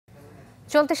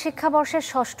চলতি শিক্ষাবর্ষের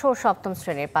ষষ্ঠ ও সপ্তম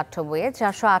শ্রেণীর পাঠ্য বইয়ে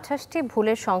 428টি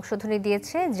ভুলের সংশোধনী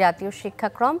দিয়েছে জাতীয়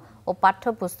শিক্ষাক্রম ও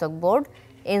পাঠ্যপুস্তক বোর্ড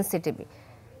এনসিটিবি।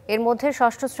 এর মধ্যে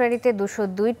ষষ্ঠ শ্রেণীতে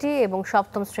 202টি এবং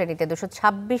সপ্তম শ্রেণীতে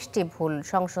 226টি ভুল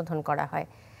সংশোধন করা হয়।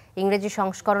 ইংরেজি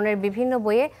সংস্করণের বিভিন্ন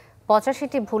বইয়ে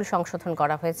 85টি ভুল সংশোধন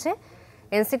করা হয়েছে।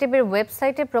 এনসিটিবির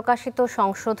ওয়েবসাইটে প্রকাশিত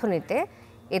সংশোধনীতে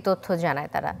এ তথ্য জানায়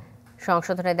তারা।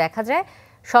 সংশোধনে দেখা যায়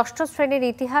ষষ্ঠ শ্রেণীর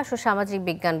ইতিহাস ও সামাজিক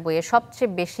বিজ্ঞান বইয়ে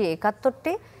সবচেয়ে বেশি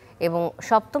 71টি এবং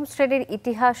সপ্তম শ্রেণীর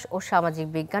ইতিহাস ও সামাজিক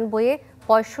বিজ্ঞান বইয়ে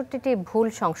 65টি ভুল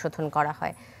সংশোধন করা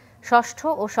হয়। ষষ্ঠ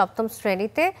ও সপ্তম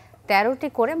শ্রেণীতে 13টি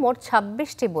করে মোট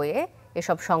 26টি বইয়ে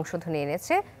এসব সংশোধনী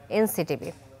এনেছে এনসিটিবি।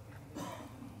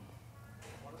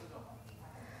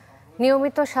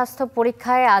 নিয়মিত স্বাস্থ্য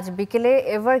পরীক্ষায় আজ বিকেলে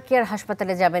এভারকেয়ার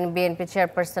হাসপাতালে যাবেন বিএনপি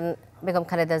চেয়ারপারসন বেগম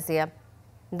খালেদা জিয়া।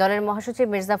 দলের মহাসচিব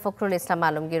মির্জা ফখরুল ইসলাম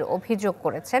আলমগীর অভিযোগ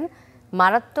করেছেন,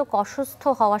 মারাত্মক অসুস্থ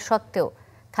হওয়া সত্ত্বেও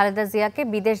খালেদা জিয়াকে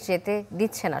বিদেশ যেতে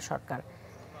দিচ্ছে না সরকার।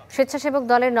 স্বেচ্ছাসেবক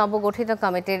দলের নবগঠিত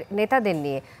কমিটির নেতাদের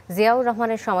নিয়ে জিয়াউর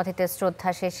রহমানের সমাধিতে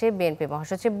শ্রদ্ধা শেষে বিএনপি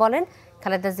মহাসচিব বলেন,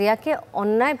 খালেদা জিয়াকে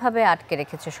অন্যায়ভাবে আটকে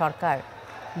রেখেছে সরকার,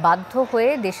 বাধ্য হয়ে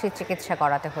দেশে চিকিৎসা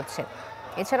করাতে হচ্ছে।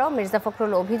 এছাড়াও মির্জা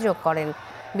ফখরুল অভিযোগ করেন,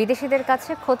 বিদেশিদের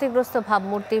কাছে ক্ষতিগ্রস্ত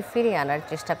ভাবমূর্তি ফিরিয়ে আনার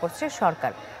চেষ্টা করছে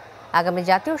সরকার। আগামী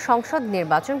জাতীয় সংসদ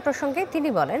নির্বাচন প্রসঙ্গে তিনি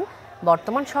বলেন,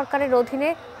 বর্তমান সরকারের অধীনে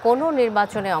কোনো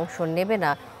নির্বাচনে অংশ নেবে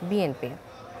না বিএনপি।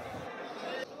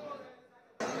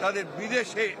 তাদের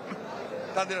বিদেশে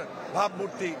তাদের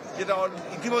ভাবমূর্তি যেটা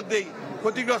ইতিমধ্যেই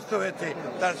ক্ষতিগ্রস্ত হয়েছে,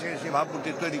 তারা সেই ভাবমূর্তি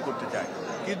তৈরি করতে চায়।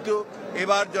 কিন্তু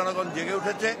এবার জনগণ জেগে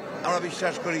উঠেছে। আমরা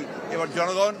বিশ্বাস করি এবার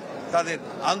জনগণ তাদের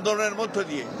আন্দোলনের মধ্য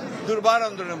দিয়ে, দুর্বার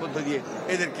আন্দোলনের মধ্য দিয়ে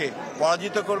এদেরকে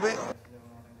পরাজিত করবে।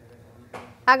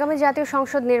 আগামী জাতীয়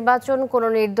সংসদ নির্বাচন কোনো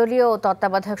নির্দলীয় ও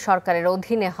তত্ত্বাবধায়ক সরকারের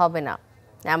অধীনে হবে না,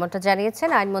 এমনটা জানিয়েছেন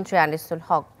আইনমন্ত্রী আনিসুল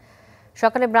হক।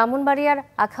 সকালে ব্রাহ্মণবাড়িয়ার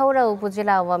আখাউড়া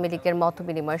উপজেলা আওয়ামী লীগের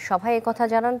মতবিনিময় সভায় একথা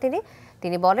জানান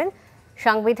তিনি বলেন,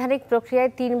 সাংবিধানিক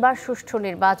প্রক্রিয়ায় 3বার সুষ্ঠু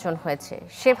নির্বাচন হয়েছে,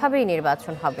 সেভাবেই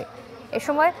নির্বাচন হবে। এ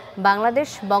সময় বাংলাদেশ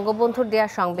বঙ্গবন্ধুর দেয়া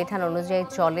সংবিধান অনুযায়ী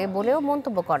চলে বলেও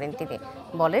মন্তব্য করেন তিনি।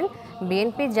 বলেন,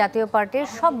 বিএনপি জাতীয় পার্টির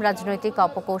সব রাজনৈতিক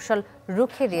অপকৌশল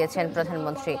রুখে দিয়েছেন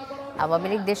প্রধানমন্ত্রী। আওয়ামী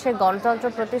লীগ দেশে গণতন্ত্র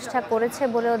প্রতিষ্ঠা করেছে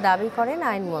বলেও দাবি করেন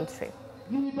আইনমন্ত্রী।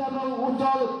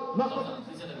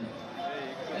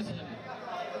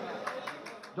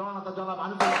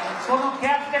 কোন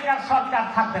কেয়ারটেকার সরকার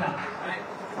থাকবে না,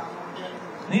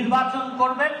 নির্বাচন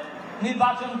করবেন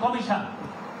নির্বাচন কমিশন,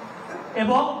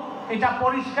 এবং এটা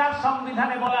পরিষ্কার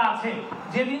সংবিধানে বলা আছে,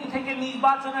 যেদিন থেকে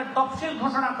নির্বাচনের তফসিল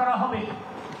ঘোষণা করা হবে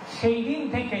সেই দিন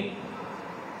থেকে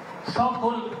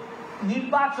সকল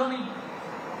নির্বাচনী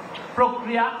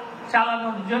প্রক্রিয়া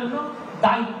চালানোর জন্য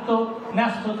দায়িত্ব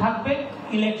ন্যস্ত থাকবে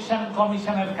ইলেকশন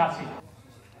কমিশনের কাছে।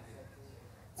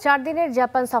 4 দিনের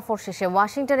জাপান সফর শেষে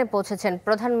ওয়াশিংটনে পৌঁছেছেন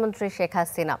প্রধানমন্ত্রী শেখ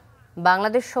হাসিনা।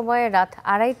 বাংলাদেশ সময়ে রাত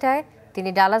 2:30টায় তিনি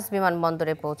ডালাস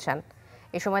বিমানবন্দরে পৌঁছান।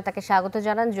 এ সময় তাকে স্বাগত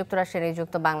জানান যুক্তরাষ্ট্রে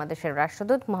নিযুক্ত বাংলাদেশের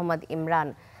রাষ্ট্রদূত মোহাম্মদ ইমরান।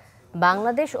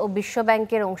 বাংলাদেশ ও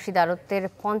বিশ্বব্যাংকের অংশীদারত্বের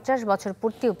 50 বছর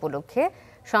পূর্তি উপলক্ষে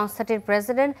সংস্থাটির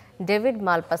প্রেসিডেন্ট ডেভিড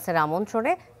মালপাসের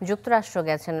আমন্ত্রণে যুক্তরাষ্ট্র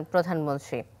গেছেন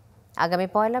প্রধানমন্ত্রী। আগামী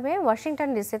 1 মে ওয়াশিংটন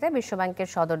ডিসিতে বিশ্বব্যাংকের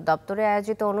সদর দপ্তরে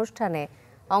আয়োজিত অনুষ্ঠানে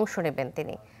অংশ নেবেন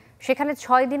তিনি। সেখানে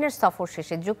 6 দিনের সফর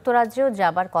শেষে যুক্তরাজ্যেও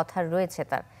যাবার কথা রয়েছে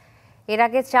তার। এর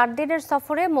আগে 4 দিনের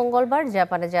সফরে মঙ্গলবার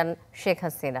জাপানে যান শেখ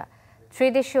হাসিনা।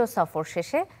 ত্রিদেশীয় সফর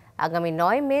শেষে আগামী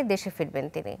 9 মে দেশে ফিরবেন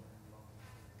তিনি।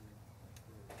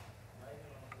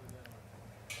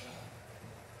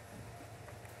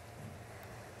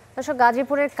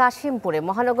 গাজীপুরের কাশিমপুরে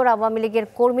মহানগর আওয়ামী লীগের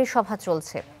কর্মী সভা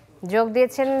চলছে। যোগ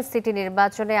দিয়েছেন সিটি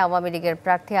নির্বাচনে আওয়ামী লীগের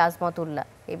প্রার্থী আজমত উল্লাহ।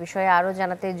 এই বিষয়ে আরও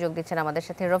জানাতে যোগ দিচ্ছেন আমাদের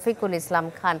সাথে রফিকুল ইসলাম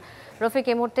খান। রফিক,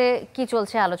 এই মুহূর্তে কি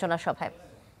চলছে আলোচনা সভায়?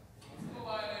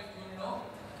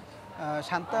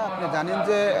 শান্তা, আপনি জানেন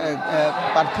যে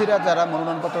প্রার্থীরা যারা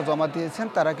মনোনয়নপত্র জমা দিয়েছেন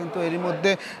তারা কিন্তু এরই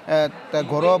মধ্যে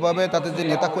ঘরোয়াভাবে তাদের যে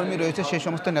নেতাকর্মী রয়েছে সেই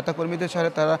সমস্ত নেতাকর্মীদের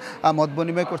সাথে তারা মত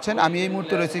বিনিময় করছেন। আমি এই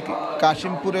মুহূর্তে রয়েছি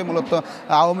কাশিমপুরে, মূলত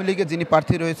আওয়ামী লীগের যিনি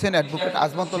প্রার্থী রয়েছেন অ্যাডভোকেট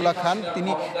আজমতুল্লাহ খান,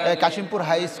 তিনি কাশিমপুর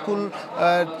হাই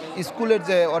স্কুলের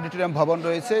যে অডিটোরিয়াম ভবন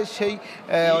রয়েছে সেই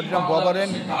অডিটোরিয়াম ভবনের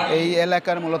এই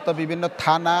এলাকার মূলত বিভিন্ন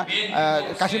থানা,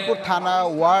 কাশিমপুর থানা,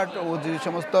 ওয়ার্ড ও যে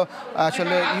সমস্ত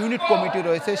আসলে ইউনিট কমিটি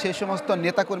রয়েছে সেই সমস্ত সমস্ত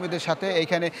নেতাকর্মীদের সাথে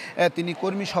এইখানে তিনি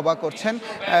কর্মী সভা করছেন।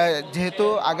 যেহেতু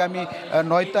আগামী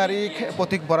 9 তারিখ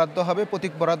প্রতীক বরাদ্দ হবে,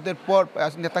 প্রতীক বরাদ্দের পর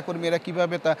নেতাকর্মীরা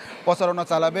কীভাবে তা প্রচারণা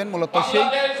চালাবেন মূলত সেই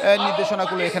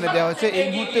নির্দেশনাগুলো এখানে দেওয়া হয়েছে। এই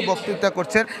মুহূর্তে বক্তৃতা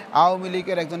করছেন আওয়ামী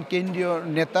লীগের একজন কেন্দ্রীয়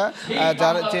নেতা,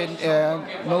 যার যে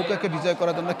নৌকাকে বিজয়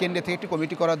করার জন্য কেন্দ্র থেকে একটি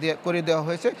কমিটি করে দেওয়া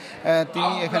হয়েছে,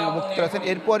 তিনি এখানে বক্তৃতা আছেন।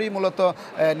 এরপরই মূলত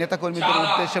নেতাকর্মীদের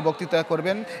উদ্দেশ্যে বক্তৃতা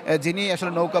করবেন যিনি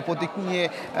আসলে নৌকা প্রতীক নিয়ে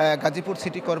গাজীপুর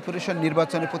সিটি কর্পোরেশন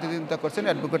নির্বাচনে প্রতিদ্বন্দ্বিতা করছেন,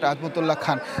 অ্যাডভোকেট আজমতুল্লাহ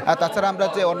খান। তাছাড়া আমরা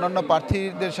যে অন্যান্য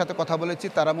প্রার্থীদের সাথে কথা বলেছি,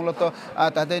 তারা মূলত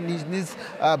তাদের নিজ নিজ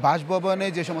বাসভবনে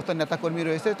যে সমস্ত নেতাকর্মী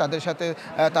রয়েছে তাদের সাথে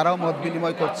তারাও মত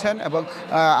বিনিময় করছেন এবং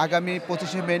আগামী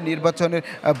 25শে মে নির্বাচনের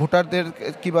ভোটারদের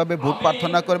কিভাবে ভোট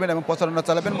প্রার্থনা করবেন এবং প্রচারণা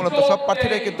চালাবেন মূলত সব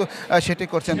প্রার্থীরাই কিন্তু সেটি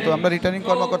করছেন। তো আমরা রিটার্নিং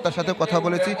কর্মকর্তার সাথে কথা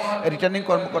বলেছি। রিটার্নিং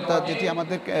কর্মকর্তা যেটি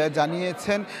আমাদের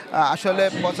জানিয়েছেন, আসলে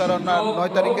প্রচারণা 9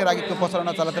 তারিখের আগে কেউ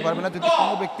প্রচারণা চালাতে পারবে না। যদি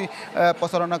কোনো ব্যক্তি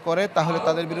প্রচারণা করে তাহলে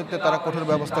তাদের বিরুদ্ধে তারা কঠোর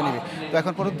ব্যবস্থা নেবে। তো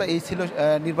এখন পর্যন্ত এই ছিল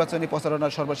নির্বাচনী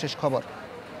প্রচারণার সর্বশেষ খবর।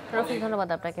 রফিক, ধন্যবাদ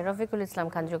আপনাকে। রফিকুল ইসলাম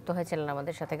খান যুক্ত হয়েছিলেন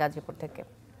আমাদের সাথে গাজীপুর থেকে।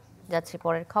 যাচ্ছি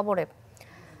পরের খবরে।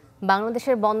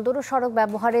 বাংলাদেশের বন্দর ও সড়ক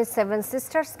ব্যবহারে 7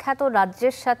 সিস্টার্স খ্যাত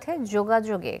রাজ্যের সাথে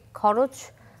যোগাযোগে খরচ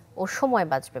ও সময়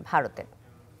বাঁচবে ভারতের।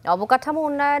 অবকাঠামো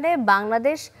উন্নয়নে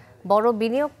বাংলাদেশ বড়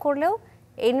বিনিয়োগ করলেও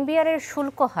এনবিআরের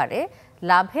শুল্ক হারে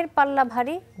লাভের পাল্লা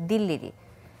ভারী দিল্লিরই,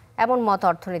 এমন মত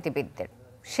অর্থনীতিবিদদের।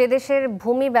 সে দেশের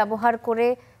ভূমি ব্যবহার করে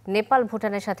নেপাল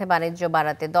ভুটানের সাথে বাণিজ্য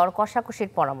বাড়াতে দর কষাকষির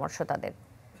পরামর্শ তাদের।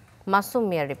 মাসুম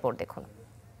মিয়ার রিপোর্ট দেখুন।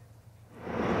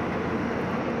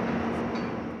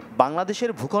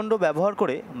 বাংলাদেশের ভূখণ্ড ব্যবহার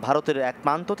করে ভারতের এক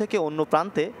প্রান্ত থেকে অন্য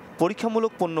প্রান্তে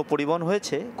পরীক্ষামূলক পণ্য পরিবহন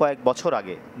হয়েছে কয়েক বছর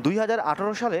আগে।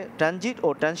 2018 সালে ট্রানজিট ও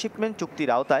ট্রান্সশিপমেন্ট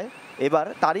চুক্তির আওতায় এবার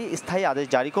তারই স্থায়ী আদেশ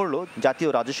জারি করল জাতীয়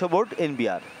রাজস্ব বোর্ড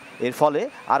এনবিআর। এর ফলে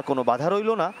আর কোনো বাধা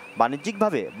রইল না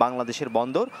বাণিজ্যিকভাবে বাংলাদেশের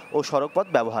বন্দর ও সড়কপথ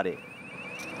ব্যবহারে।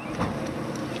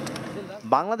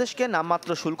 বাংলাদেশকে নামমাত্র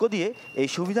শুল্ক দিয়ে এই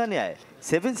সুবিধা নেয়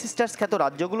 7 সিস্টার্স খ্যাত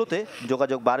রাজ্যগুলোতে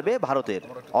যোগাযোগ বাড়বে ভারতের।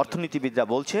 অর্থনীতিবিদরা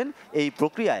বলছেন এই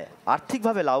প্রক্রিয়ায়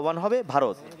আর্থিকভাবে লাভবান হবে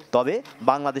ভারত, তবে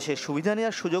বাংলাদেশের সুবিধা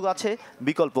নেওয়ার সুযোগ আছে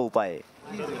বিকল্প উপায়ে।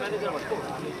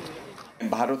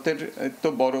 ভারতের তো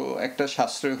বড় একটা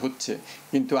সাশ্রয় হচ্ছে,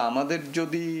 কিন্তু আমাদের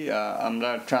যদি আমরা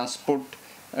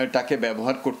ট্রান্সপোর্টটাকে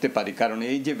ব্যবহার করতে পারি, কারণ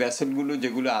এই যে ভ্যাসেলগুলো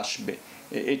যেগুলো আসবে,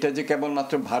 এটা যে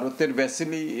কেবলমাত্র ভারতের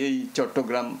ভ্যাসেলই এই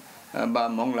চট্টগ্রাম বা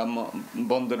মংলা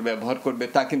বন্দর ব্যবহার করবে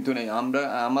তা কিন্তু নেই।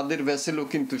 আমাদের ভ্যাসেলও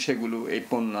কিন্তু সেগুলো এই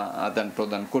পণ্য আদান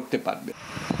প্রদান করতে পারবে।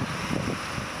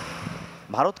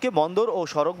 ভারতকে বন্দর ও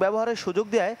সড়ক ব্যবহারের সুযোগ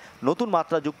দেয় নতুন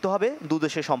মাত্রা যুক্ত হবে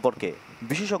দুদেশের সম্পর্কে।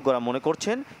 বিশেষজ্ঞরা মনে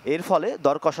করছেন এর ফলে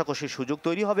দর কষাকষির সুযোগ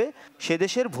তৈরি হবে সে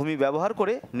দেশের ভূমি ব্যবহার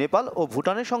করে নেপাল ও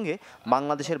ভুটানের সঙ্গে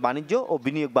বাংলাদেশের বাণিজ্য ও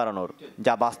বিনিয়োগ বাড়ানোর,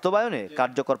 যা বাস্তবায়নে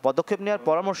কার্যকর পদক্ষেপ নেওয়ার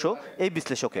পরামর্শ এই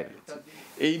বিশ্লেষকের।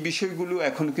 এই বিষয়গুলো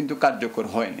এখন কিন্তু কার্যকর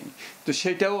হয়নি, তো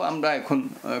সেটাও আমরা এখন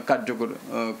কার্যকর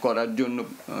করার জন্য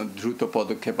দ্রুত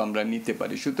পদক্ষেপ আমরা নিতে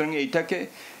পারি। সুতরাং এইটাকে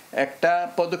একটা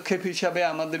পদক্ষেপ হিসাবে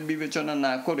আমাদের বিবেচনা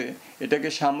না করে এটাকে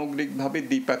সামগ্রিকভাবে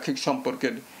দ্বিপাক্ষিক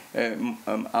সম্পর্কের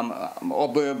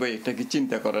অবয়বে এটাকে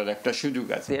চিন্তা করার একটা সুযোগ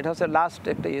আছে। এটা হচ্ছে লাস্ট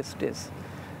একটা স্টেজ,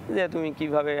 যে তুমি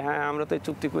কিভাবে, হ্যাঁ আমরা তো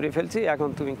চুক্তি করে ফেলছি, এখন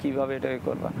তুমি কিভাবে এটাকে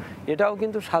করবা। এটাও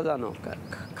কিন্তু সাজানো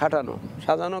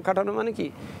খাটানো মানে কি,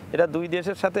 এটা দুই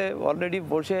দেশের সাথে অলরেডি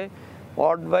বসে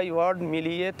ওয়ার্ড বাই ওয়ার্ড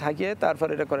মিলিয়ে থাকিয়ে তারপর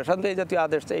এটা করে। সাধারণত এই জাতীয়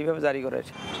আদেশটা এইভাবে জারি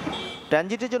করেছে।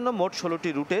 ট্রানজিটের জন্য মোট 16টি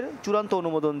রুটের চূড়ান্ত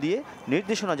অনুমোদন দিয়ে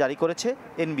নির্দেশনা জারি করেছে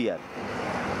এনবিআর।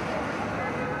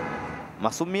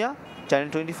 মাসুম মিয়া, চ্যানেল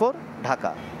 24,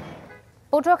 ঢাকা।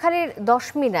 পটুয়াখালীর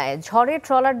দশমিনায় ঝড়ে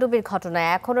ট্রলার ডুবির ঘটনায়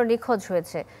এখনও নিখোঁজ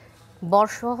হয়েছে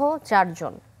বরসহ 4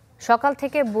 জন। সকাল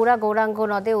থেকে বুড়া গৌরাঙ্গ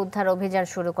নদে উদ্ধার অভিযান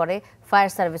শুরু করে ফায়ার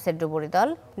সার্ভিসের ডুবুরি দল।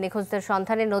 নিখোঁজদের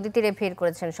সন্ধানে নদী তীরে ভিড়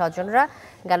করেছেন স্বজনরা।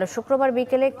 গেল শুক্রবার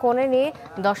বিকেলে কোণে নিয়ে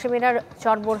দশমিনার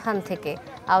চরবোরহান থেকে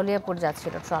আউলিয়াপুর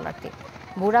যাচ্ছিল ট্রলারটি।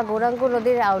 বুড়া গৌরাঙ্গ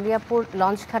নদীর আউলিয়াপুর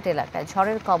লঞ্চঘাট এলাকায়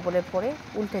ঝড়ের কবলে পড়ে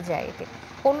উল্টে যায় এটি।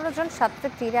 15 জন সাঁতরে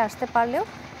তীরে আসতে পারলেও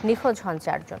নিখোঁজ হন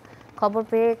 4 জন। খবর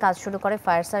পেয়ে কাজ শুরু করে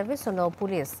ফায়ার সার্ভিস ও নৌ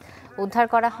পুলিশ। উদ্ধার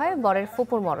করা হয় বরের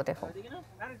ফুপুর মরদেহ।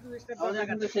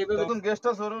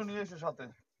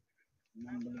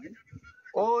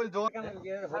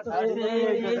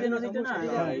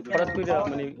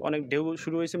 অনেক ঢেউ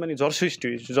শুরু হয়েছে,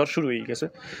 ঝড় শুরু হয়ে গেছে।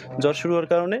 ঝড় শুরু হওয়ার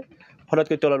কারণে হঠাৎ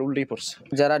করে ট্রলার উল্টেই পড়ছে।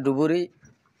 যারা ডুবুরি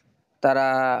তারা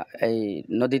এই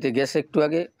নদীতে গেছে একটু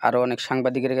আগে, আরও অনেক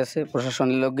সাংবাদিকের গেছে,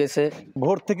 প্রশাসনের লোক গেছে।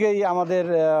 ভোর থেকেই আমাদের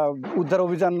উদ্ধার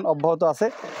অভিযান অব্যাহত আছে।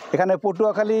 এখানে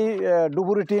পটুয়াখালী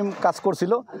ডুবুরি টিম কাজ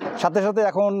করছিল, সাথে সাথে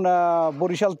এখন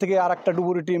বরিশাল থেকে আর একটা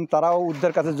ডুবুরি টিম তারাও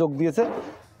উদ্ধার কাজে যোগ দিয়েছে।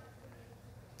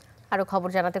 আরও খবর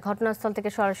জানাতে ঘটনাস্থল থেকে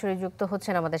সরাসরি যুক্ত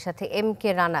হচ্ছেন আমাদের সাথে MK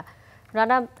রানা।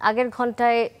 রানা, আগের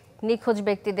ঘন্টায় নিখোঁজ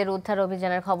ব্যক্তিদের উদ্ধার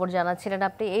অভিযানের খবর জানাচ্ছিলেন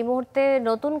আপনি। এই মুহূর্তে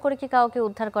নতুন করে কি কাউকে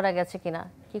উদ্ধার করা গেছে কিনা,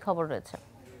 কি খবর রয়েছে?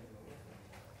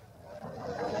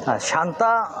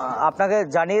 শান্তা, আপনাকে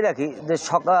জানিয়ে রাখি যে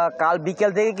কাল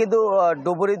বিকেল থেকে কিন্তু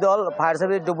ডুবুরি দল, ফায়ার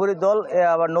সার্ভিস ডুবুরি দল,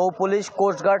 আবার নৌ পুলিশ,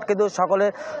 কোস্টগার্ড কিন্তু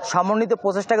সকলের সমন্বিত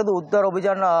প্রচেষ্টা কিন্তু উদ্ধার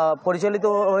অভিযান পরিচালিত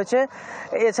হয়েছে।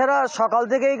 এছাড়া সকাল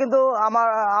থেকেই কিন্তু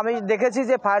আমি দেখেছি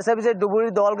যে ফায়ার সার্ভিসের ডুবুরি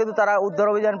দল কিন্তু তারা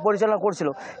উদ্ধার অভিযান পরিচালনা করছিল।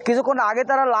 কিছুক্ষণ আগে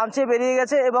তারা লাঞ্চে বেরিয়ে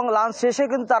গেছে এবং লাঞ্চ শেষে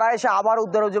কিন্তু তারা এসে আবার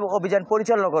উদ্ধার অভিযান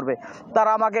পরিচালনা করবে, তারা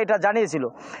আমাকে এটা জানিয়েছিল।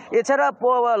 এছাড়া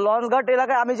লঞ্চঘাট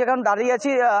এলাকায় আমি যেখানে দাঁড়িয়ে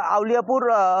আছি, আউলিয়াপুর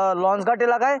লঞ্চঘাট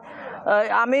এলাকায়,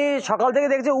 আমি সকাল থেকে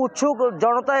দেখছি উৎসুক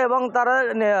জনতা এবং তারা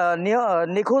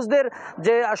নিখোঁজদের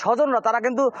যে স্বজনরা তারা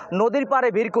কিন্তু নদীর পাড়ে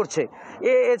ভিড় করছে।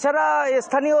 এছাড়া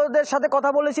স্থানীয়দের সাথে কথা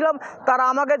বলেছিলাম, তারা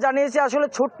আমাকে জানিয়েছে আসলে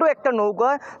ছোট্ট একটা নৌকা,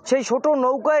 সেই ছোট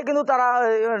নৌকায় কিন্তু তারা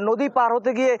নদী পার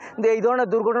হতে গিয়ে এই ধরনের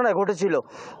দুর্ঘটনা ঘটেছিল।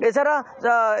 এছাড়া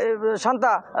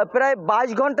শান্তা, প্রায়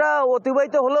 22 ঘন্টা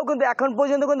অতিবাহিত হলেও কিন্তু এখন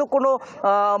পর্যন্ত কিন্তু কোনো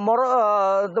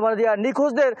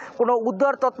নিখোঁজদের কোনো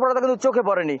উদ্ধার তৎপরতা কিন্তু চোখে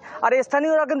পড়েনি। আর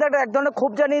স্থানীয়রা কিন্তু এক ধরনের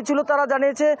ক্ষোভ জানিয়েছিল, তারা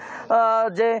জানিয়েছে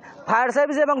যে ফায়ার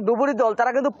সার্ভিস এবং ডুবুরি দল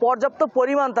তারা কিন্তু পর্যাপ্ত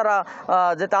পরিমাণ তারা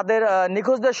যে তাদের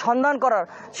নিখোঁজদের সন্ধান করার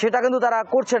সেটা কিন্তু তারা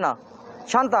করছে না।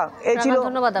 শান্তা, এই ছিল।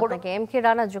 ধন্যবাদ আপনাকে। এম কে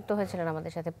রানা যুক্ত হয়েছিলেন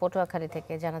আমাদের সাথে পটুয়াখালী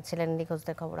থেকে, জানাচ্ছিলেন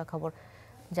নিখোঁজদের খবরাখবর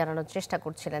জানানোর চেষ্টা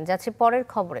করছিলেন। যাচ্ছি পরের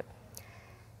খবরে।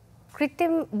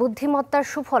 কৃত্রিম বুদ্ধিমত্তার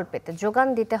সুফল পেতে যোগান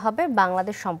দিতে হবে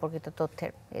বাংলাদেশ সম্পর্কিত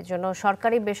তথ্যের। এজন্য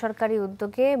সরকারি বেসরকারি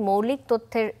উদ্যোগে মৌলিক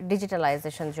তথ্যের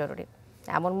ডিজিটালাইজেশন জরুরি,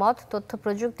 এমন মত তথ্য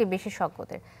প্রযুক্তি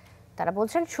বিশেষজ্ঞদের। তারা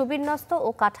বলছেন সুবিন্যস্ত ও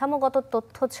কাঠামোগত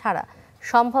তথ্য ছাড়া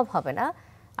সম্ভব হবে না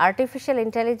আর্টিফিশিয়াল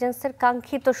ইন্টেলিজেন্সের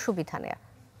কাঙ্ক্ষিত সুবিধা নেওয়া।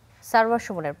 সার্ভার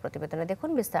সুমনের প্রতিবেদনে দেখুন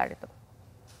বিস্তারিত।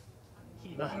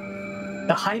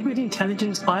 The hybrid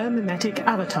intelligence biomimetic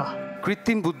avatar.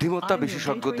 কৃত্রিম বুদ্ধিমত্তা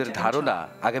বিশেষজ্ঞদের ধারণা,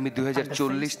 আগামী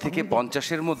 2040 থেকে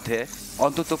 50-এর মধ্যে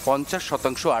অন্তত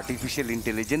 50% আর্টিফিশিয়াল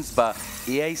ইন্টেলিজেন্স বা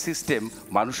এআই সিস্টেম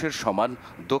মানুষের সমান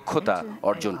দক্ষতা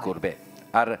অর্জন করবে।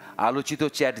 আর আলোচিত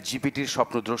চ্যাট জিপিটির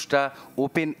স্বপ্নদ্রষ্টা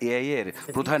ওপেন এআই এর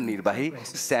প্রধান নির্বাহী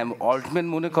স্যাম অল্টম্যান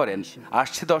মনে করেন,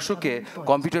 আসছে দশকে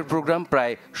কম্পিউটার প্রোগ্রাম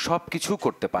প্রায় সব কিছু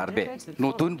করতে পারবে।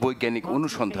 নতুন বৈজ্ঞানিক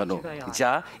অনুসন্ধানও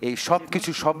যা এই সব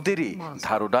কিছু শব্দেরই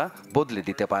ধারণা বদলে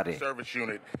দিতে পারে।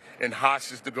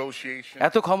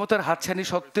 এত ক্ষমতার হাতছানি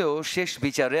সত্ত্বেও শেষ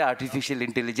বিচারে আর্টিফিশিয়াল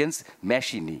ইন্টেলিজেন্স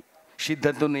মেশিনই।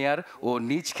 সিদ্ধান্ত নেয়ার ও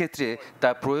নিজ ক্ষেত্রে তা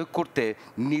প্রয়োগ করতে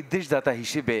নির্দেশদাতা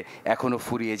হিসেবে এখনো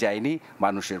ফুরিয়ে যায়নি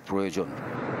মানুষের প্রয়োজন।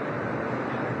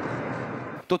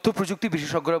 তথ্য প্রযুক্তি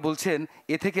বিশেষজ্ঞরা বলছেন,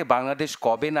 এ থেকে বাংলাদেশ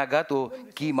কবে নাগাদ ও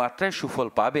কি মাত্রায় সুফল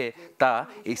পাবে তা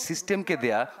এই সিস্টেমকে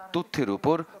দেয়া তথ্যের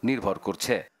উপর নির্ভর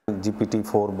করছে।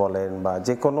 GPT-4 বলেন বা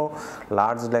যে কোনো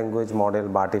লার্জ ল্যাঙ্গুয়েজ মডেল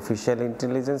বা আর্টিফিশিয়াল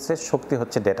ইন্টেলিজেন্সের শক্তি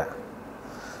হচ্ছে ডেটা।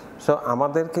 সো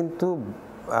আমাদের কিন্তু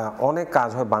অনেক কাজ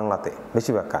হয় বাংলাতে,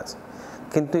 বেশিরভাগ কাজ,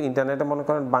 কিন্তু ইন্টারনেটে মনে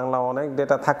করেন বাংলা অনেক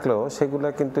ডেটা থাকলেও সেগুলো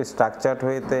কিন্তু স্ট্রাকচার্ড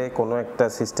হয়েতে কোনো একটা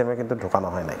সিস্টেমে কিন্তু ঢোকানো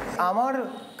হয় নাই। আমার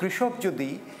কৃষক যদি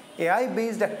এআই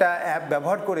বেসড একটা অ্যাপ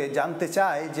ব্যবহার করে জানতে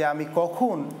চায় যে আমি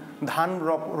কখন ধান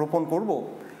রোপণ করব,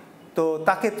 তো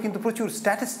তাকে কিন্তু প্রচুর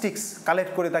স্ট্যাটিস্টিক্স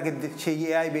কালেক্ট করে তাকে সেই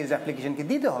এআই বেসড অ্যাপ্লিকেশনকে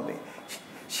দিতে হবে।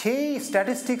 সেই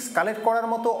স্ট্যাটিস্টিক্স কালেক্ট করার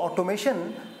মতো অটোমেশন,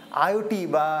 আইওটি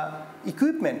বা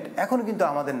ইকুইপমেন্ট এখন কিন্তু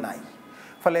আমাদের নাই।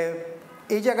 ফলে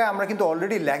এই জায়গায় আমরা কিন্তু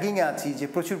অলরেডি ল্যাগিংয়ে আছি, যে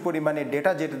প্রচুর পরিমাণে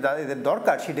ডেটা যেটা এদের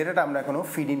দরকার সেই ডেটাটা আমরা এখনও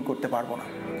ফিড ইন করতে পারবো না।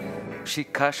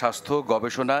 শিক্ষা, স্বাস্থ্য,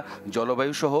 গবেষণা,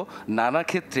 জলবায়ু সহ নানা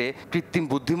ক্ষেত্রে কৃত্রিম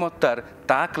বুদ্ধিমত্তার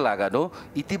তাক লাগানো,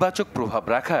 ইতিবাচক প্রভাব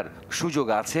রাখার সুযোগ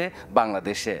আছে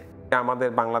বাংলাদেশে। আমাদের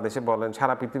বাংলাদেশে বলেন,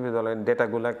 সারা পৃথিবী বলেন,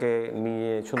 ডেটাগুলোকে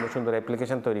নিয়ে সুন্দর সুন্দর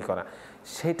অ্যাপ্লিকেশন তৈরি করা,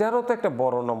 সেটারও তো একটা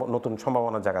বড় নতুন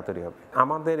সম্ভাবনার জায়গা তৈরি হবে।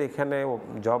 আমাদের এখানে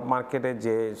জব মার্কেটে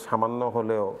যে সামান্য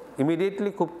হলেও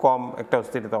ইমিডিয়েটলি খুব কম একটা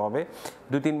অস্থিরতা হবে,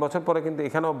 2-3 বছর পরে কিন্তু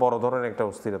এখানেও বড় ধরনের একটা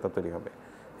অস্থিরতা তৈরি হবে।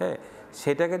 হ্যাঁ,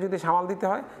 সেটাকে যদি সামাল দিতে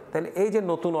হয় তাহলে এই যে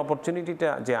নতুন অপরচুনিটিটা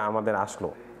যে আমাদের আসলো,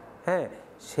 হ্যাঁ,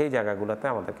 সেই জায়গাগুলোতে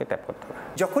আমাদেরকে ট্যাপ করতে হবে।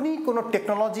 যখনই কোনো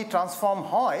টেকনোলজি ট্রান্সফর্ম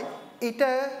হয়,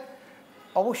 এটা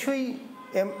অবশ্যই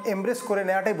এমব্রেস করে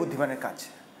নেওয়াটাই বুদ্ধিমানের কাজ।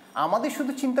 আমাদের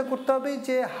শুধু চিন্তা করতে হবে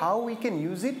যে how we can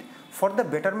use it for the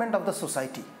betterment of the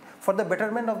society, for the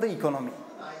betterment of the economy.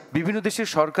 বিভিন্ন দেশের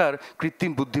সরকার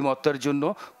কৃত্রিম বুদ্ধিমত্তার জন্য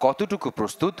কতটুকু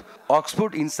প্রস্তুত,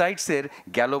 অক্সফোর্ড ইনসাইটসের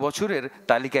গেল বছরের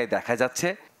তালিকায় দেখা যাচ্ছে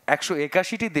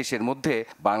 181টি দেশের মধ্যে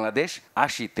বাংলাদেশ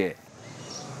 80-তে।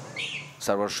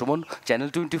 Server Suman, channel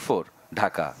 24,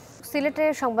 Dhaka. সিলেটে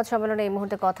সংবাদ সম্মেলনে এই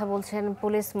মুহূর্তে কথা বলছেন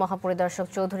পুলিশ মহাপরিদর্শক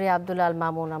চৌধুরী আব্দুল আল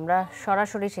মামুন। আমরা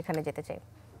সরাসরি সেখানে যেতে চাই।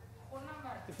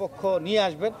 কর্তৃপক্ষ নিয়ে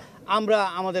আসবেন, আমরা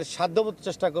আমাদের সাধ্যমতো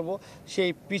চেষ্টা করব সেই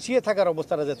পিছিয়ে থাকার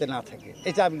অবস্থাটা যাতে না থাকে,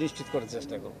 এটা আমি নিশ্চিত করার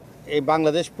চেষ্টা করব। এই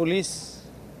বাংলাদেশ পুলিশ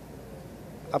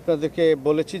আপনাদেরকে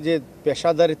বলেছি যে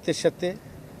পেশাদারিত্বের সাথে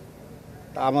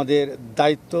আমাদের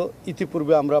দায়িত্ব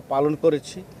ইতিপূর্বে আমরা পালন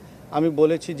করেছি। আমি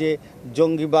বলেছি যে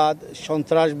জঙ্গিবাদ,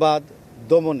 সন্ত্রাসবাদ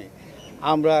দমনে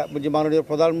আমরা যে মাননীয়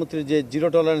প্রধানমন্ত্রীর যে জিরো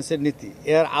টলারেন্সের নীতি,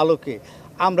 এর আলোকে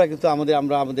আমরা কিন্তু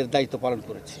আমাদের দায়িত্ব পালন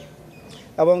করেছি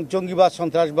এবং জঙ্গিবাদ,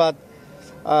 সন্ত্রাসবাদ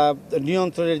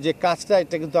নিয়ন্ত্রণের যে কাজটা,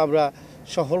 এটা কিন্তু আমরা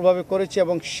সফলভাবে করেছি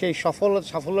এবং সেই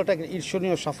সাফল্যটাকে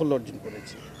ঈর্ষণীয় সাফল্য অর্জন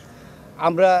করেছি।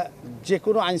 আমরা যে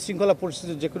কোনো আইনশৃঙ্খলা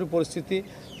পরিস্থিতি, যে কোনো পরিস্থিতি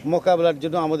মোকাবেলার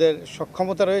জন্য আমাদের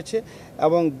সক্ষমতা রয়েছে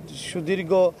এবং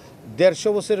সুদীর্ঘ 150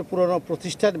 বছরের পুরনো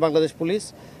প্রতিষ্ঠান বাংলাদেশ পুলিশ,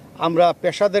 আমরা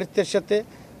পেশাদারিত্বের সাথে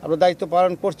আমরা দায়িত্ব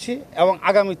পালন করছি এবং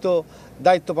আগামীতেও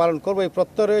দায়িত্ব পালন করব, এই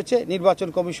প্রত্যয় রয়েছে। নির্বাচন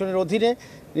কমিশনের অধীনে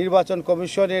নির্বাচন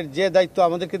কমিশনের যে দায়িত্ব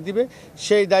আমাদেরকে দিবে,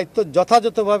 সেই দায়িত্ব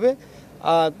যথাযথভাবে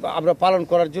আমরা পালন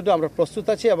করার জন্য আমরা প্রস্তুত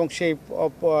আছি এবং সেই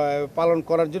পালন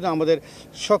করার জন্য আমাদের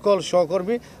সকল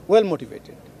সহকর্মী ওয়েল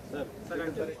মোটিভেটেড।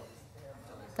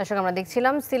 দর্শক, আমরা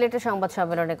দেখছিলাম সিলেটে সংবাদ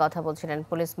সম্মেলনে কথা বলছিলেন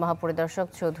পুলিশ মহাপরিদর্শক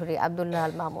চৌধুরী আব্দুল্লাহ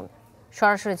আল মামুন।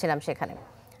 সরাসরি ছিলাম সেখানে।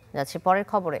 যাচ্ছি পরের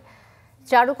খবরে।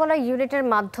 চারুকলা ইউনিটের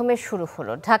মাধ্যমে শুরু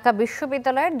হলো ঢাকা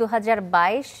বিশ্ববিদ্যালয়ের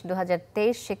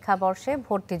 2022-2023 শিক্ষাবর্ষে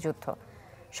ভর্তি যুদ্ধ।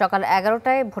 সকাল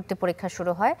 11টায় ভর্তি পরীক্ষা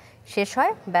শুরু হয়, শেষ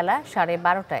হয় বেলা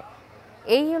 12:30টায়।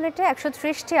 এই ইউনিটে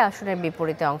 130টি আসনের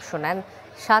বিপরীতে অংশ নেন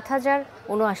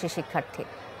 7079 শিক্ষার্থী।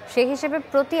 সেই হিসেবে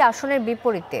প্রতি আসনের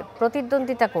বিপরীতে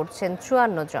প্রতিদ্বন্দ্বিতা করছেন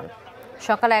 54 জন।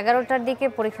 সকাল 11টার দিকে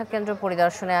পরীক্ষা কেন্দ্র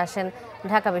পরিদর্শনে আসেন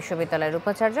ঢাকা বিশ্ববিদ্যালয়ের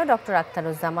উপাচার্য ডক্টর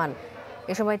আখতারুজ্জামান।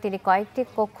 এ সময় তিনি কয়েকটি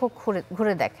কক্ষ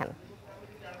ঘুরে দেখেন।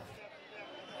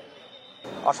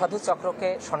 অসাধু চক্রকে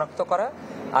শনাক্ত করা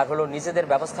আর হলো নিজেদের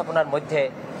ব্যবস্থাপনার মধ্যে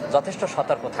যথেষ্ট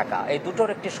সতর্ক থাকা, এই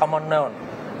দুটোর একটি সমন্বয়ন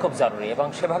খুব জরুরি এবং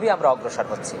সেভাবেই আমরা অগ্রসর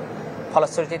হচ্ছি।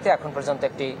 ফলশ্রুতিতে এখন পর্যন্ত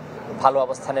একটি ভালো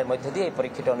অবস্থানের মধ্য দিয়ে এই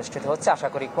পরীক্ষাটি অনুষ্ঠিত হচ্ছে। আশা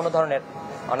করি কোনো ধরনের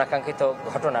অনাকাঙ্ক্ষিত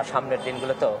ঘটনা সামনের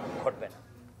দিনগুলোতেও ঘটবে না।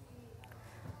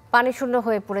 পানি শূন্য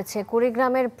হয়ে পড়েছে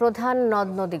কুড়িগ্রামের প্রধান নদ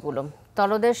নদীগুলো।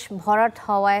 তলদেশ ভরাট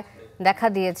হওয়ায় দেখা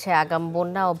দিয়েছে আগাম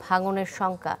বন্যা ও ভাঙনের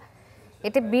শঙ্কা।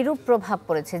 এতে বিরূপ প্রভাব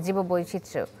পড়েছে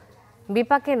জীববৈচিত্র্য।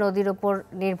 বিপাকে নদীর ওপর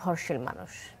নির্ভরশীল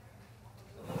মানুষ।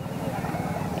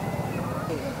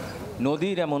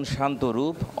 নদীর এমন শান্ত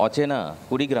রূপ অচেনা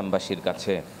কুড়িগ্রামবাসীর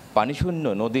কাছে। পানিশূন্য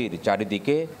নদীর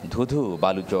চারিদিকে ধুধু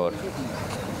বালুচর।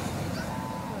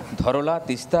 ধরলা,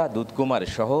 তিস্তা, দুধকুমার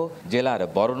সহ জেলার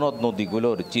বড় নদ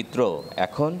নদীগুলোর চিত্র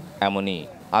এখন এমনই।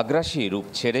 আগ্রাসী রূপ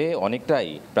ছেড়ে অনেকটাই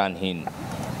প্রাণহীন।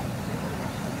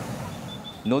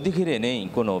 নদী ঘিরে নেই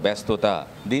কোনো ব্যস্ততা।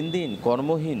 দিন দিন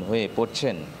কর্মহীন হয়ে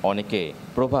পড়ছেন অনেকে।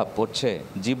 প্রভাব পড়ছে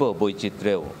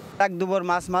জীববৈচিত্র্যেও। 1-2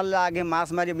 মাছ মারলে আগে মাছ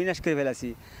মারি বিনাশ করে ফেলেছি।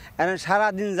 এখন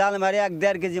সারাদিন জাল মারি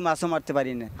 1-1.5 কেজি মাছও মারতে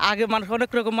পারি না। আগে মানুষ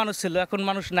অনেক রকম মানুষ ছিল, এখন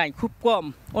মানুষ নাই, খুব কম।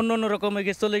 অন্য রকম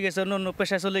চলে গেছে, অন্য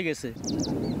পেশায় চলে গেছে।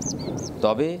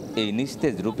 তবে এই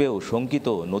নিস্তেজ রূপেও শঙ্কিত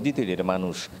নদী তীরের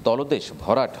মানুষ। তলদেশ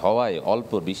ভরাট হওয়ায়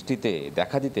অল্প বৃষ্টিতে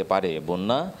দেখা দিতে পারে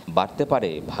বন্যা, বাড়তে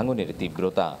পারে ভাঙনের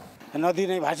তীব্রতা। নদী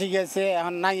নেই, ভাসি গেছে,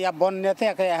 এখন নাই বন্যাতে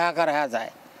একাকার হয়ে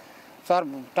যায়। সব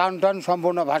টাউন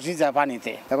সম্পূর্ণ ভাসি যায়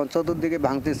পানিতে। এখন চতুর্দিকে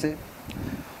ভাঙতেছে,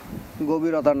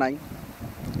 গভীরতা নাই।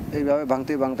 এইভাবে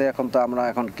ভাঙতে ভাঙতে এখন তো আমরা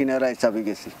কিনারায় চাপে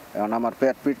গেছি। এখন আমার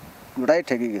পিঠ গোটাই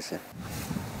ঠেকে গেছে।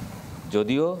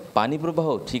 যদিও পানি প্রবাহ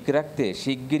ঠিক রাখতে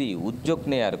শিগগিরই উদ্যোগ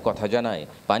নেয়ার কথা জানায়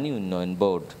পানি উন্নয়ন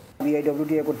বোর্ড।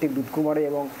 বিআইডব্লিউটিএ কর্তৃক দুধকুমারে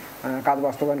এবং কাজ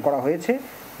বাস্তবায়ন করা হয়েছে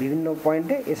বিভিন্ন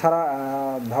পয়েন্টে। এছাড়া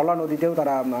ধলা নদীতেও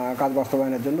তারা কাজ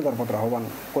বাস্তবায়নের জন্য দরপত্র আহ্বান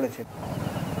করেছে।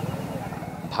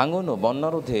 ভাঙন ও বন্যা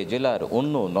রোধে জেলার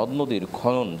অন্য নদ নদীর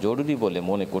খনন জরুরি বলে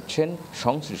মনে করছেন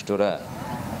সংশ্লিষ্টরা।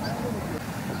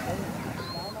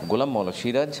 গোলাম মওলা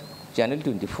সিরাজ, চ্যানেল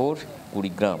 24,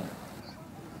 কুড়িগ্রাম।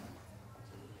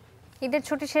 ঈদের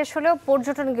ছুটি শেষ হলেও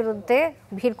পর্যটন কেন্দ্রে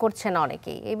ভিড় করছেন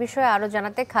অনেকেই। এই বিষয়ে আরও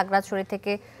জানাতে খাগড়াছড়ি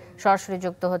থেকে সরাসরি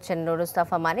যুক্ত হচ্ছেন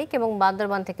নুরুস্তাফা মানিক এবং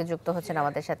বান্দরবান থেকে যুক্ত হচ্ছেন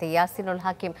আমাদের সাথে ইয়াসিনুল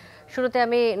হাকিম। শুরুতে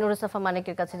আমি নুরুস্তাফা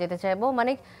মানিকের কাছে যেতে চাইবো।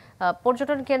 মানিক,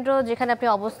 পর্যটন কেন্দ্র যেখানে আপনি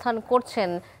অবস্থান করছেন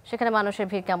সেখানে মানুষের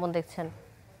ভিড় কেমন দেখছেন?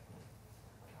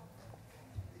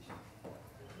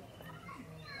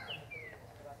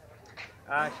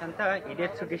 শান্তা,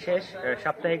 ঈদের ছুটি শেষ,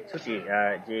 সাপ্তাহিক ছুটি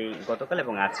যে গতকাল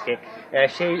এবং আজকে,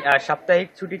 সেই সাপ্তাহিক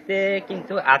ছুটিতে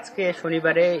কিন্তু আজকে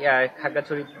শনিবারে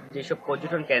খাগড়াছড়ি যেসব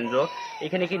পর্যটন কেন্দ্র,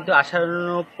 এখানে কিন্তু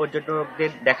আসানো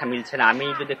পর্যটকদের দেখা মিলছে না। আমি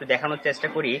যদি একটু দেখানোর চেষ্টা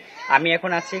করি, আমি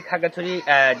এখন আছি খাগড়াছড়ি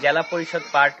জেলা পরিষদ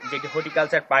পার্ক, যেটি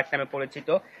হর্টিকালচার পার্ক নামে পরিচিত।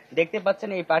 দেখতে পাচ্ছেন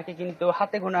এই পার্কে কিন্তু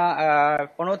হাতে গোনা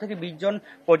 15 থেকে 20 জন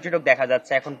পর্যটক দেখা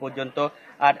যাচ্ছে এখন পর্যন্ত।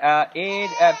 আর এর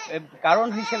কারণ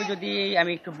হিসেবে যদি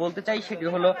আমি একটু বলতে চাই, সেটি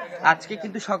সেটি হলো আজকে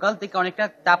কিন্তু সকাল থেকে অনেকটা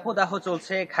তাপদাহ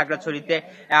চলছে খাগড়াছড়িতে।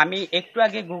 আমি একটু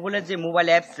আগে গুগলের যে মোবাইল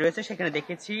অ্যাপস রয়েছে সেখানে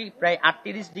দেখেছি প্রায়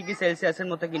 38°C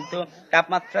মতো কিন্তু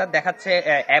তাপমাত্রা দেখাচ্ছে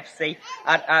অ্যাপসেই।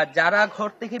 আর যারা ঘর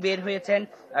থেকে বের হয়েছেন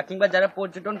কিংবা যারা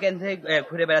পর্যটন কেন্দ্রে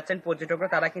ঘুরে বেড়াচ্ছেন পর্যটকরা,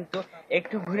 তারা কিন্তু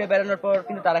একটু ঘুরে বেড়ানোর পর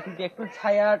কিন্তু তারা কিন্তু একটু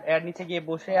ছায়ার নিচে গিয়ে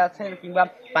বসে আছেন কিংবা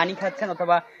পানি খাচ্ছেন,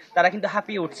 অথবা তারা কিন্তু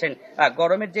হাঁপিয়ে উঠছেন।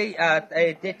 গরমের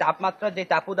যে তাপমাত্রা, যে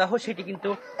তাপদাহ, সেটি কিন্তু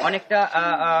অনেকটা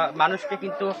মানুষকে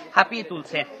কিন্তু হাঁপিয়ে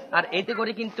তুলছে। আর এতে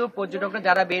করে কিন্তু পর্যটকরা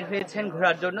যারা বের হয়েছেন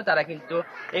ঘোরার জন্য তারা কিন্তু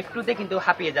একটুতে কিন্তু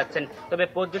হাঁপিয়ে যাচ্ছেন। তবে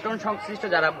পর্যটন সংশ্লিষ্ট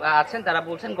যারা আছেন তারা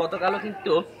বলছেন গতকালও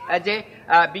কিন্তু যে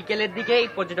বিকেলের দিকেই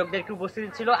পর্যটকদের একটু উপস্থিতি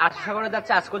ছিল, আশা করা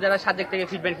যাচ্ছে আজকে যারা সাজেক থেকে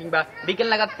ফিরবেন কিংবা বিকেল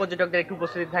নাগাদ পর্যটকদের একটু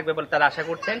উপস্থিতি থাকবে বলে তারা আশা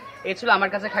করছেন। এই ছিল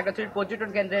আমার কাছে খাগড়াছড়ির পর্যটন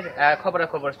কেন্দ্রের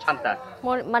খবরাখবর। শান্তা,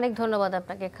 মানিক, ধন্যবাদ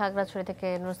আপনাকে। খাগড়াছড়ি থেকে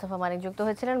মুস্তাফা মানিক যুক্ত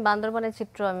হয়েছিলেন। বান্দরবানের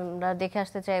চিত্র আমরা দেখে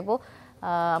আসতে চাইবো।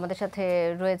 আমাদের সাথে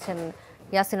রয়েছেন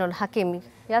ইয়াসিনুল হাকিম।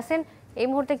 ইয়াসিন, এই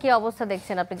মুহূর্তে কি অবস্থা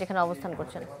দেখছেন আপনি যেখানে অবস্থান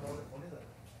করছেন?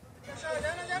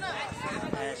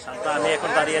 আমি এখন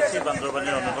দাঁড়িয়ে আছি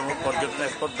বান্দরবানের অন্যতম পর্যটন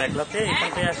স্পট মেঘলাতে। এখান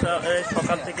থেকে আসা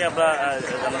সকাল থেকে আমরা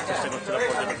জানার চেষ্টা করছিলাম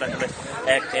পর্যটকটা আসলে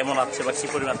কেমন আছে বা কি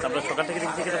পরিমাণ আছে। আমরা সকাল থেকে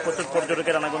দেখছি কিন্তু প্রচুর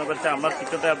পর্যটকের আনাগোনা করছে। আমার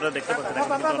পিছনে আপনারা দেখতে পাচ্ছেন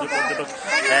এখন কিন্তু অনেক পর্যটক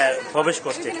প্রবেশ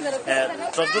করছে।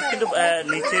 তদ্রুপ কিন্তু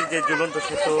নিচের যে ঝুলন্ত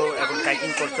সেতু এবং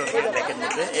কাইকিং করছে লেকের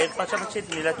মধ্যে। এর পাশাপাশি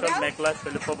নীলাচল, মেঘলা,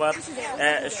 শৈলপ্রপাত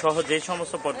সহ যে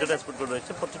সমস্ত পর্যটন স্পটগুলো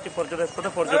রয়েছে প্রত্যেকটি পর্যটন স্পটে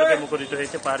পর্যটকে মুখরিত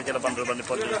হয়েছে পাহাড়ি জেলা বান্দরবানের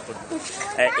পর্যটন স্পট।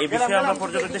 এই বিষয়ে আমরা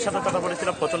পর্যটকদের সাথে কথা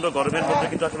বলেছিলাম। প্রচন্ড গরমের মধ্যে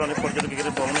কিন্তু আসলে অনেক পর্যটক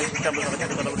এখানে ভ্রমণে এসেছে। আমরা তাদের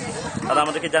সাথে কথা বলেছি, তারা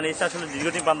আমাদেরকে জানিয়েছে আসলে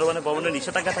দীর্ঘদিন বান্দরবানে ভ্রমণের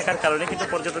নিষেধাজ্ঞা থাকার কারণে কিন্তু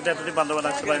পর্যটকরা এতদিন বান্দরবান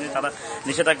আসতে পারেনি। তারা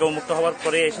নিষেধাজ্ঞা মুক্ত হওয়ার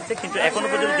পরে এসেছে, কিন্তু এখনো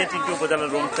পর্যন্ত যে তিনটি উপজেলা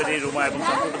রোমফেরি, রুমা এবং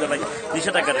চাঁদপুর উপজেলায়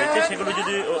নিষেধাজ্ঞা রয়েছে সেগুলো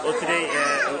যদি অচিরেই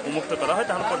উন্মুক্ত করা হয়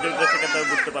তাহলে পর্যটকরা সেখানে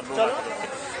বুঝতে পারবো।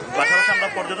 পাশাপাশি আমরা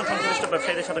পর্যটন সংশ্লিষ্ট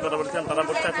ব্যবসায়ীদের সাথে কথা বলেছিলাম। তারা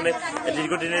বলছে আসলে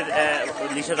দীর্ঘদিনের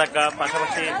নিষেধাজ্ঞা,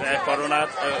 পাশাপাশি করোনা,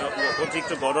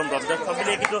 অতিরিক্ত গরম, রমজান সব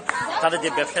মিলিয়ে কিন্তু তাদের যে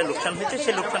ব্যবসায় লোকসান হয়েছে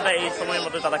সেই লোকসানটা এই সময়ের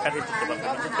মধ্যে তারা কাটিয়ে দিতে পারবে।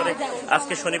 বিশেষ করে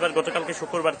আজকে শনিবার, গতকালকে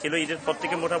শুক্রবার ছিল, ঈদের পর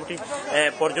থেকে মোটামুটি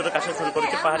পর্যটক আসা শুরু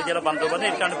করেছে পাহাড়ি জেলা বান্দরবানে।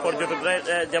 এর কারণে পর্যটকরা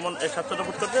যেমন স্বাচ্ছন্দ্য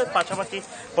বোধ করছে, পাশাপাশি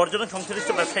পর্যটন সংশ্লিষ্ট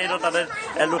ব্যবসায়ীরাও তাদের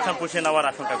লোকসান পুষিয়ে নেওয়ার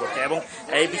আশঙ্কা করছে। এবং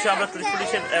এই বিষয়ে আমরা টুরিস্ট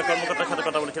পুলিশের কর্মকর্তার সাথে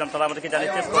কথা বলেছিলাম। তারা আমাদেরকে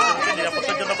জানিয়েছে পর্যটকদের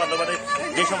নিরাপত্তার জন্য বান্দরবানের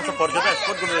যে সমস্ত পর্যটন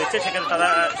স্পটগুলো রয়েছে সেখানে তারা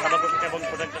সাদা পোশাক এবং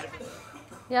প্রোটেক্টর।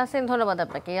 ইয়াসিন, ধন্যবাদ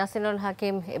আপনাকে। ইয়াসিনুল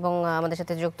হাকিম এবং আমাদের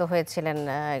সাথে যুক্ত হয়েছিলেন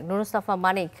মুস্তাফা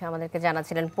মানিক, আমাদেরকে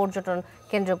জানাচ্ছিলেন পর্যটন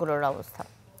কেন্দ্রগুলোর অবস্থা।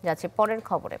 যাচ্ছে পরের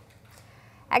খবরে।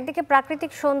 একদিকে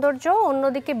প্রাকৃতিক সৌন্দর্য,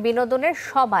 অন্যদিকে বিনোদনের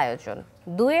সব আয়োজন,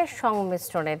 দুয়ের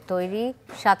সংমিশ্রণে তৈরি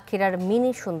সাতক্ষীরার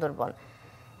মিনি সুন্দরবন।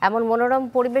 এমন মনোরম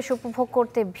পরিবেশ উপভোগ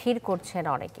করতে ভিড় করছেন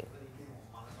অনেকে।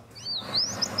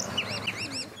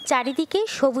 চারিদিকে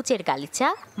সবুজের গালিচা,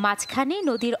 মাঝখানে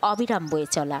নদীর অবিরাম বয়ে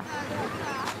চলা।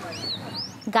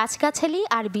 গাছগাছালি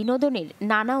আর বিনোদনের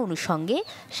নানা অনুষঙ্গে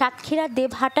সাতক্ষীরার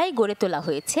দেবহাটায় গড়ে তোলা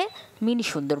হয়েছে মিনি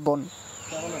সুন্দরবন।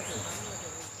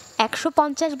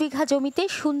 ১৫০ বিঘা জমিতে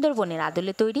সুন্দরবনের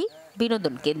আদলে তৈরি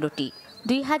বিনোদন কেন্দ্রটি।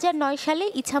 ২০০৯ সালে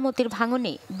ইছামতির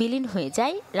ভাঙনে বিলীন হয়ে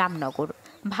যায় রামনগর।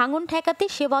 ভাঙন ঠেকাতে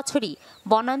সে বছরই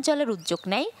বনাঞ্চলের উদ্যোগ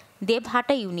নেয়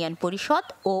দেবহাটা ইউনিয়ন পরিষদ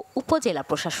ও উপজেলা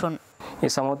প্রশাসন।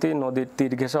 ইছামতি নদীর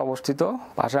তীর ঘেঁষে অবস্থিত,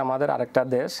 পাশে আমাদের আরেকটা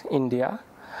দেশ ইন্ডিয়া।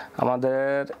 আমাদের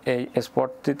এই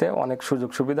স্পটটিতে অনেক সুযোগ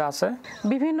সুবিধা আছে।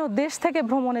 বিভিন্ন দেশ থেকে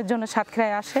ভ্রমণের জন্য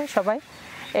সাতক্ষীরায় আসে সবাই,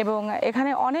 এবং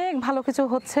এখানে অনেক ভালো কিছু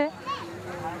হচ্ছে।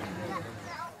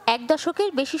 ১ দশকের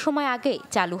বেশি সময় আগে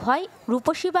চালু হয়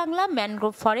রূপসী বাংলা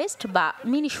ম্যানগ্রোভ ফরেস্ট বা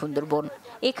মিনি সুন্দরবন।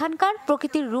 এখানকার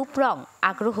প্রকৃতির রূপ রং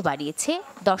আগ্রহ বাড়িয়েছে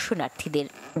দর্শনার্থীদের।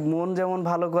 মন যেমন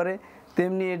ভালো করে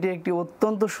তেমনি এটি একটি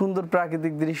অত্যন্ত সুন্দর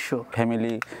প্রাকৃতিক দৃশ্য।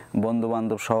 ফ্যামিলি, বন্ধু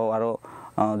বান্ধব সহ আরও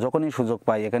যখনই সুযোগ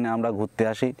পাই এখানে আমরা ঘুরতে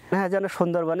আসি। হ্যাঁ, যেন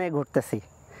সুন্দরবনে ঘুরতেছি,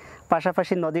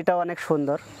 পাশাপাশি নদীটাও অনেক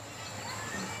সুন্দর।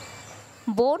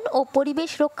 বন ও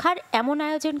পরিবেশ রক্ষার এমন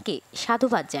আয়োজনকে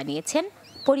সাধুবাদ জানিয়েছেন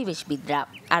পরিবেশবিদরা,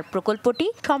 আর প্রকল্পটি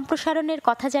সম্প্রসারণের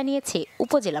কথা জানিয়েছে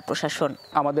উপজেলা প্রশাসন।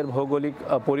 আমাদের ভৌগোলিক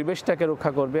পরিবেশটাকে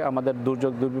রক্ষা করবে, আমাদের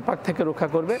দুর্যোগ দুর্বিপাক থেকে রক্ষা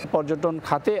করবে। পর্যটন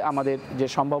খাতে আমাদের যে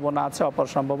সম্ভাবনা আছে, অপার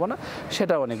সম্ভাবনা,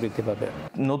 সেটা অনেক বৃদ্ধি পাবে।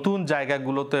 নতুন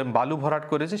জায়গাগুলোতে বালু ভরাট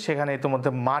করেছে, সেখানে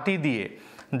ইতিমধ্যে মাটি দিয়ে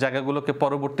জায়গাগুলোকে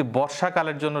পরবর্তী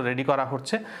বর্ষাকালের জন্য রেডি করা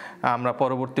হচ্ছে। আমরা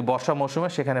পরবর্তী বর্ষা মৌসুমে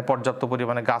সেখানে পর্যাপ্ত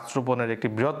পরিমাণে গাছ রোপণের একটি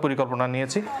বৃহৎ পরিকল্পনা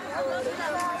নিয়েছি।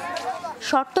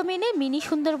 শর্ত মেনে মিনি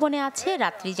সুন্দরবনে আছে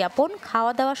রাত্রি যাপন,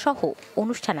 খাওয়া দাওয়া সহ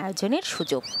অনুষ্ঠান আয়োজনের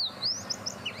সুযোগ।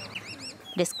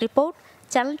 Desk report,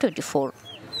 channel 24।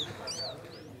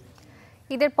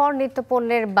 ঈদের পর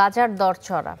নিত্যপণ্যের বাজার দর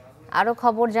চড়া। আরও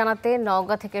খবর জানাতে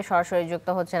নওগাঁ থেকে সরাসরি যুক্ত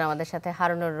হচ্ছেন আমাদের সাথে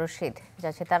হারুনুর রশিদ।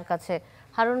 যাচ্ছে তার কাছে।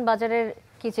 হারুন, বাজারের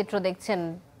কি চিত্র দেখছেন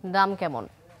দাম কেমন?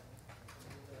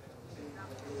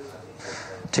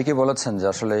 ঠিকই বলেছেন যে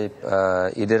আসলে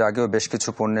ঈদের আগেও বেশ কিছু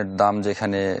পণ্যের দাম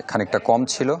যেখানে খানিকটা কম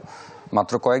ছিল,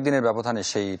 মাত্র কয়েকদিনের ব্যবধানে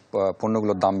সেই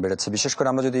পণ্যগুলোর দাম বেড়েছে। বিশেষ করে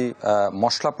আমরা যদি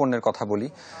মশলা পণ্যের কথা বলি,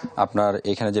 আপনার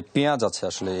এখানে যে পেঁয়াজ আছে,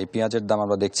 আসলে এই পেঁয়াজের দাম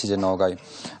আমরা দেখছি যে নওগাঁয়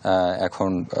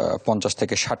এখন 50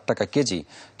 থেকে 60 টাকা কেজি,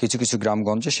 কিছু কিছু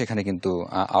গ্রামগঞ্জে সেখানে কিন্তু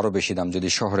আরও বেশি দাম, যদি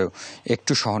শহরেও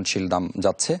একটু সহনশীল দাম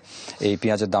যাচ্ছে। এই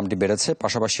পেঁয়াজের দামটি বেড়েছে।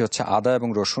 পাশাপাশি হচ্ছে আদা এবং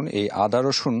রসুন। এই আদা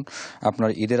রসুন আপনার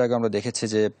ঈদের আগে আমরা দেখেছি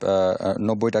যে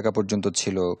 90 টাকা পর্যন্ত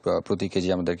ছিল প্রতি কেজি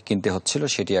আমাদেরকে কিনতে হচ্ছিল,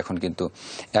 সেটি এখন কিন্তু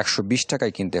 120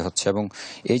 টাকায় কিনতে হচ্ছে। এবং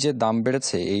এই যে দাম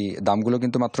বেড়েছে, এই দামগুলো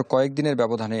কিন্তু মাত্র কয়েকদিনের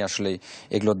ব্যবধানে আসলে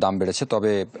এগুলোর দাম বেড়েছে।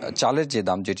 তবে চালের যে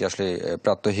দাম, যেটি আসলে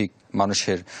প্রাত্যহিক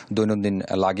মানুষের দৈনন্দিন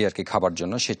লাগে আর কি খাবার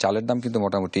জন্য, সেই চালের দাম কিন্তু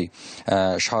মোটামুটি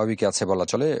স্বাভাবিকই আছে বলা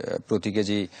চলে। প্রতি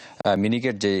কেজি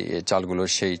মিনিকেট যে চালগুলো,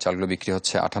 সেই চালগুলো বিক্রি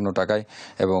হচ্ছে 58 টাকায়,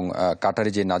 এবং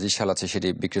কাটারি যে নাজির শাল আছে সেটি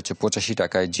বিক্রি হচ্ছে 85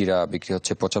 টাকায়, জিরা বিক্রি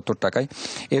হচ্ছে 75 টাকায়,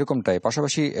 এরকমটাই।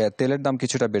 পাশাপাশি তেলের দাম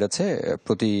কিছুটা বেড়েছে।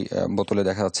 প্রতি বোতলে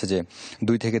দেখা যাচ্ছে যে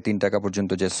 2 থেকে 3 টাকা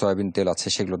পর্যন্ত যে সয়াবিন তেল আছে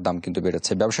সেগুলোর দাম কিন্তু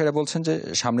বেড়েছে। ব্যবসায়ীরা বলছেন যে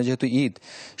সামনে যেহেতু ঈদ,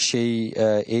 সেই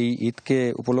এই ঈদকে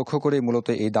উপলক্ষ করে মূলত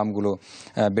এই দামগুলো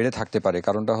বেড়ে থাকতে পারে।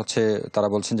 কারণটা হচ্ছে তারা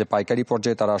বলছেন যে পাইকারি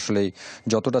পর্যায়ে তারা আসলে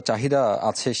যতটা চাহিদা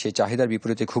আছে সেই চাহিদার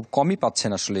বিপরীতে খুব কমই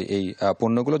পাচ্ছেন আসলে এই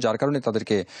পণ্যগুলো, যার কারণে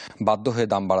তাদেরকে বাধ্য হয়ে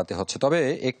দাম বাড়াতে হচ্ছে। তবে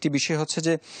একটি বিষয় হচ্ছে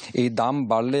যে এই দাম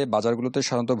বাড়লে বাজারগুলোতে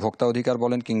সাধারণত ভোক্তা অধিকার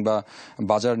বলেন কিংবা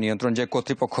বাজার নিয়ন্ত্রণ যে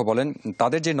কর্তৃপক্ষ বলেন,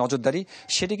 তাদের যে নজরদারি,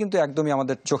 সেটি কিন্তু একদমই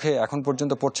আমাদের চোখে এখন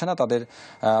পর্যন্ত পড়ছে না। তাদের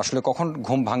আসলে কখন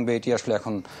ঘুম ভাঙবে এটি আসলে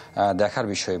এখন দেখার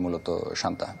বিষয় মূলত।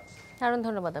 শান্তা, হারুন,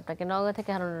 ধন্যবাদ আপনাকে। নওগাঁ থেকে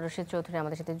হারুন রশিদ চৌধুরী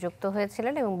আমাদের সাথে যুক্ত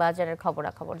হয়েছিলেন এবং বাজারের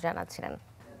খবরাখবর জানাচ্ছিলেন।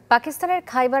 পাকিস্তানের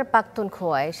খাইবার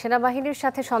পাখতুনখোয়ায় সেনাবাহিনীর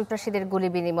সাথে সন্ত্রাসীদের গুলি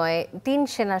বিনিময়ে 3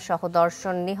 সেনা সহ 10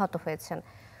 জন নিহত হয়েছেন।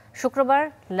 শুক্রবার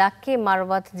লাক্কি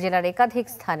মারওয়াত জেলার একাধিক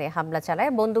স্থানে হামলা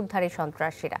চালায় বন্দুকধারী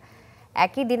সন্ত্রাসীরা।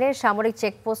 একই দিনে সামরিক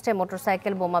চেকপোস্টে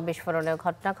মোটরসাইকেল বোমা বিস্ফোরণের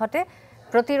ঘটনা ঘটে।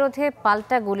 প্রতিরোধে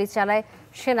পাল্টা গুলি চালায়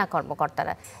সেনা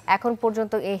কর্মকর্তারা। এখন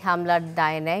পর্যন্ত এই হামলার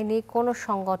দায় নেয়নি কোনো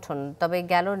সংগঠন। তবে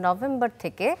গেল নভেম্বর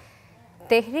থেকে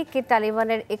তেহরিকে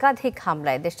তালিবানের একাধিক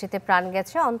হামলায় দেশটিতে প্রাণ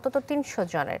গেছে অন্তত 300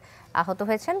 জনের, আহত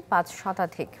হয়েছেন 5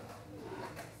 শতাধিক।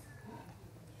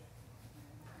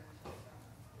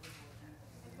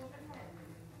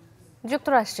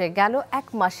 যুক্তরাষ্ট্রে গেল 1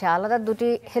 মাসে আলাদা 2টি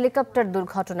হেলিকপ্টার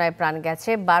দুর্ঘটনায় প্রাণ গেছে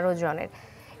 12 জনের।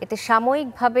 এতে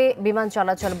সাময়িকভাবে বিমান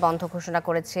চলাচল বন্ধ ঘোষণা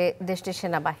করেছে দেশটির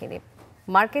সেনাবাহিনী।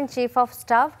 মার্কিন চিফ অফ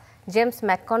স্টাফ জেমস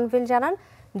ম্যাককনভিল জানান,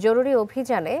 জরুরি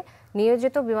অভিযানে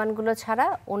নিয়োজিত বিমানগুলো ছাড়া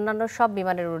অন্যান্য সব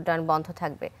বিমানের উড্ডয়ন বন্ধ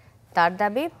থাকবে। তার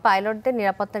দাবি, পাইলটদের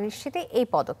নিরাপত্তা নিশ্চিতে এই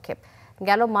পদক্ষেপ।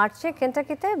 গেল মার্চে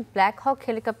কেন্টাকিতে ব্ল্যাক হক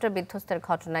হেলিকপ্টার বিধ্বস্তের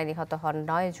ঘটনায় নিহত হন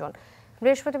 9 জন।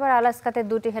 বৃহস্পতিবার আলাস্কাতে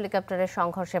 2টি হেলিকপ্টারের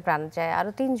সংঘর্ষে প্রাণ যায়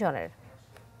আরও 3 জনের।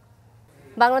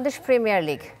 বাংলাদেশ প্রিমিয়ার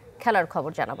লিগ খেলার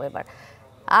খবর জানাবো এবার।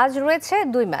 আজ রয়েছে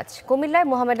 2 ম্যাচ। কুমিল্লায়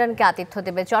মোহামেডানকে আতিথ্য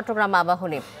দেবে চট্টগ্রাম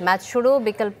আবাহনী। ম্যাচ শুরু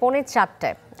বিকেল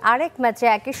 4:45টায়। আরেক ম্যাচে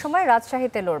একই সময়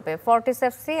রাজশাহীতে লড়বে ফর্টিস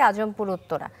এফসি আজমপুর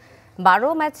উত্তরা।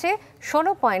 12 ম্যাচে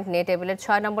 16 পয়েন্ট নিয়ে টেবিলের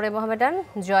 6 নম্বরে মোহামেডান।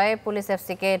 জয়ে পুলিশ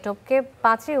এফসিকে টপকে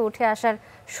 5-এ উঠে আসার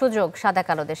সুযোগ সাদা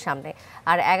কালোদের সামনে।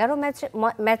 আর 11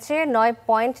 ম্যাচে 9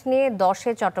 পয়েন্ট নিয়ে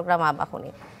 10-এ চট্টগ্রাম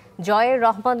আবাহনী। জয়ে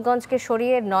রহমতগঞ্জকে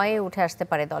সরিয়ে 9-এ উঠে আসতে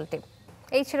পারে দলটি।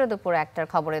 এই ছিল দুপুর 1টার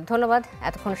খবরে। ধন্যবাদ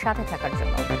এতক্ষণ সাথে থাকার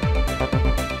জন্য।